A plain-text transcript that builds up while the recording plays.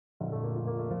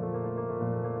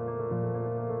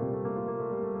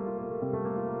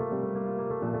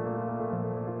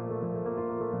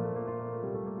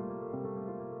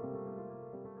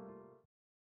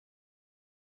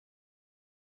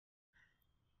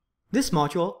This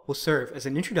module will serve as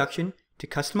an introduction to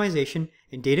customization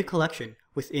and data collection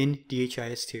within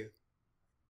DHIS2.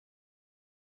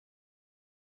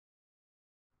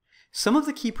 Some of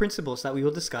the key principles that we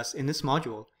will discuss in this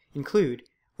module include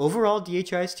overall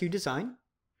DHIS2 design,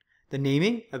 the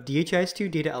naming of DHIS2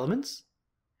 data elements,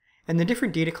 and the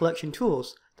different data collection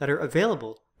tools that are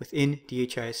available within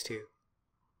DHIS2.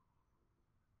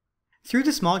 Through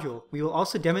this module, we will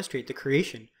also demonstrate the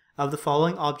creation of the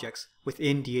following objects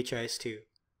within DHIS2: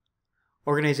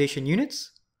 organization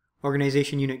units,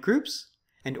 organization unit groups,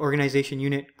 and organization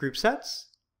unit group sets,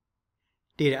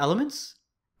 data elements,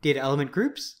 data element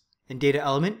groups, and data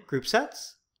element group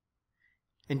sets,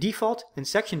 and default and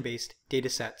section-based data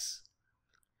sets.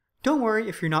 Don't worry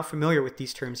if you're not familiar with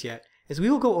these terms yet, as we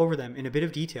will go over them in a bit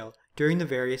of detail during the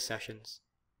various sessions.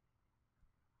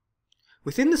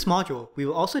 Within this module, we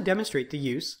will also demonstrate the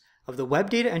use of the Web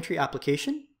Data Entry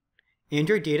application,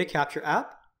 Android Data Capture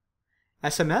app,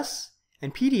 SMS,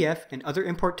 and PDF and other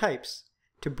import types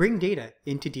to bring data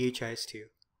into DHIS2.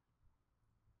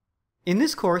 In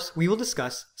this course, we will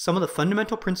discuss some of the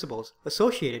fundamental principles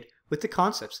associated with the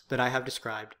concepts that I have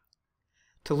described.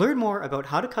 To learn more about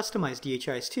how to customize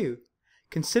DHIS2,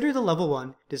 consider the Level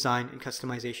 1 Design and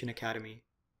Customization Academy.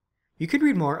 You can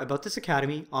read more about this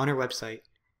academy on our website,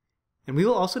 and we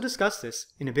will also discuss this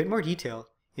in a bit more detail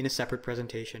in a separate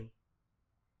presentation.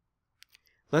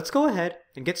 Let's go ahead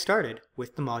and get started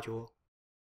with the module.